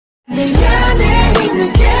Disclaimer,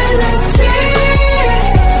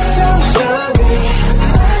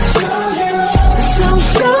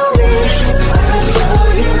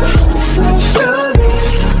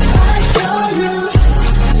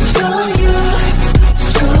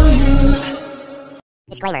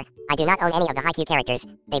 I do not own any of the Haikyuu characters.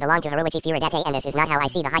 They belong to 𝗂𝗶𝗀𝗂𝗂𝗏 and this is not how I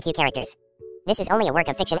see the Haikyuu characters. This is only a work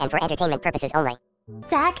of fiction and for entertainment purposes only.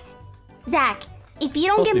 Zach, if you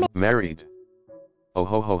don't get married. Oh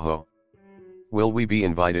ho ho ho. Will we be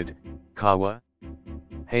invited, Kawa?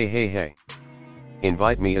 Hey.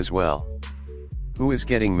 Invite me as well. Who is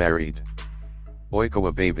getting married?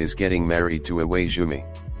 𝗁𝗂𝗶𝗆𝗆 is getting married to Iwaizumi.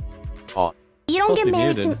 Oh. You don't get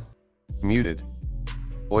married to... Muted.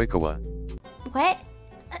 𝗁𝗂𝗏. What?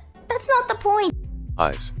 That's not the point.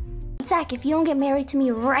 Eyes. Zach, if you don't get married to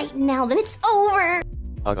me right now, then it's over.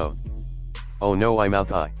 Uh-oh. Oh no,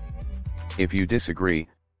 𝗁𝗏𝗆𝗆𝗆. If you disagree,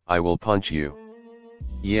 I will punch you.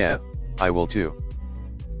 Yeah, I will too.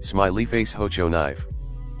 Smiley face hocho knife.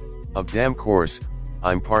 Of damn course,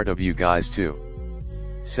 I'm part of you guys too.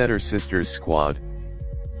 Setter Sisters Squad.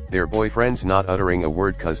 Their boyfriends not uttering a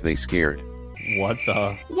word cause they scared. What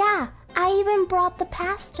the? Yeah, I even brought the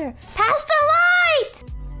pastor. Pastor Light!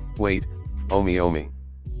 Wait, Omi.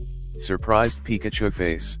 Surprised Pikachu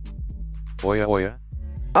face. Oya.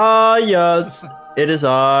 Ah yes, it is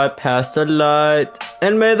I, Pastor Light,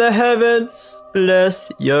 and may the heavens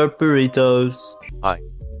bless your burritos. I.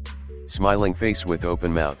 Smiling face with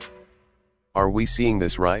open mouth. Are we seeing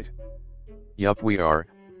this right? Yup we are,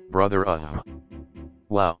 brother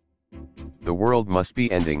Wow. The world must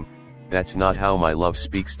be ending, that's not how my love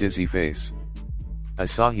speaks dizzy face.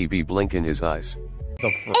 𝗂𝗵𝗶𝗆𝗆 in his eyes.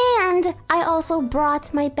 And I also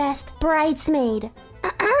brought my best bridesmaid.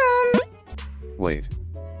 Wait.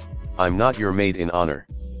 I'm not your maid in honor.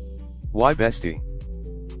 Why bestie?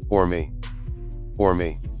 Or me?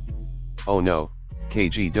 Oh no,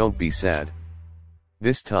 KG don't be sad.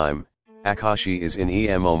 This time, Akashi is in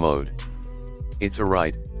EMO mode. It's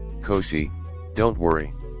alright, Kosi, don't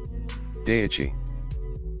worry. Daichi.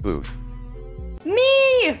 Booth.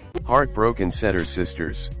 Me! Heartbroken Setter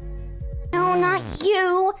Sisters. No, not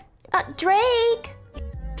you. Drake.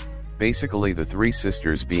 Basically the three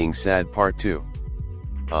sisters being sad part 2.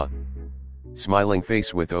 Smiling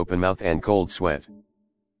face with open mouth and cold sweat.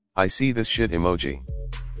 I see this shit emoji.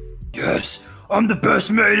 Yes, I'm the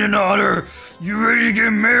best maid in honor. You ready to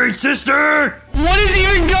get married, sister? What is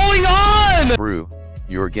even going on? Brew,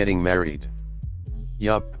 you're getting married.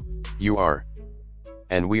 Yup, you are.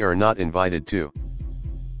 And we are not invited to.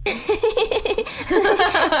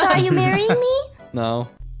 So are you marrying me? No.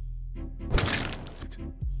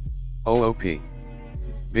 OOP.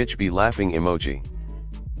 Bitch be laughing emoji.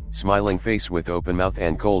 Smiling face with open mouth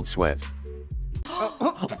and cold sweat.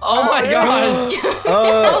 Oh my gosh!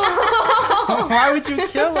 Why would you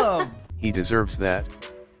kill him? He deserves that.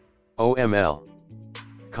 OML.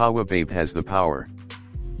 𝗂𝗶𝗆𝗆𝗆 has the power.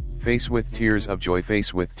 Face with tears of joy,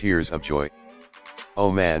 face with tears of joy.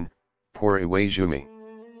 Oh man, poor Iwaizumi.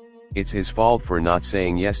 It's his fault for not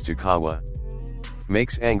saying yes to Kawa.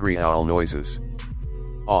 Makes angry owl noises.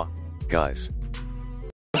 Aw, guys.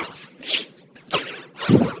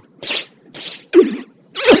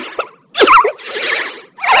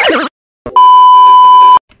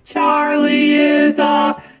 Charlie is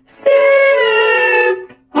a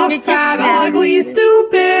simp! A fat, ugly,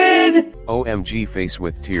 stupid! OMG face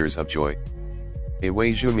with tears of joy.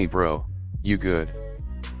 Iwaizumi bro, you good?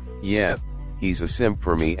 Yeah, he's a simp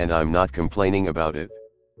for me and I'm not complaining about it.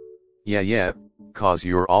 Yeah, cause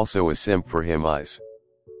you're also a simp for him eyes.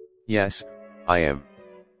 Yes, I am.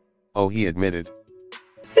 Oh he admitted.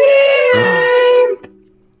 Simp!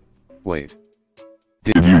 Wait.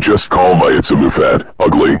 Did you just call my Atsumu fat,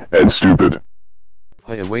 ugly, and stupid?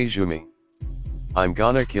 Hey Iwaizumi. I'm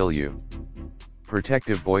gonna kill you.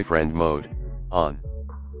 Protective boyfriend mode, on.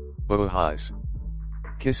 Eyes.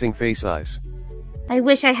 Kissing face eyes. I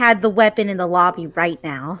wish I had the weapon in the lobby right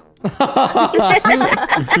now. Is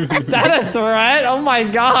that a threat? Oh my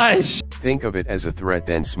gosh! Think of it as a threat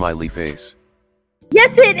then smiley face.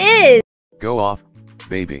 Yes it is! Go off,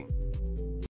 baby.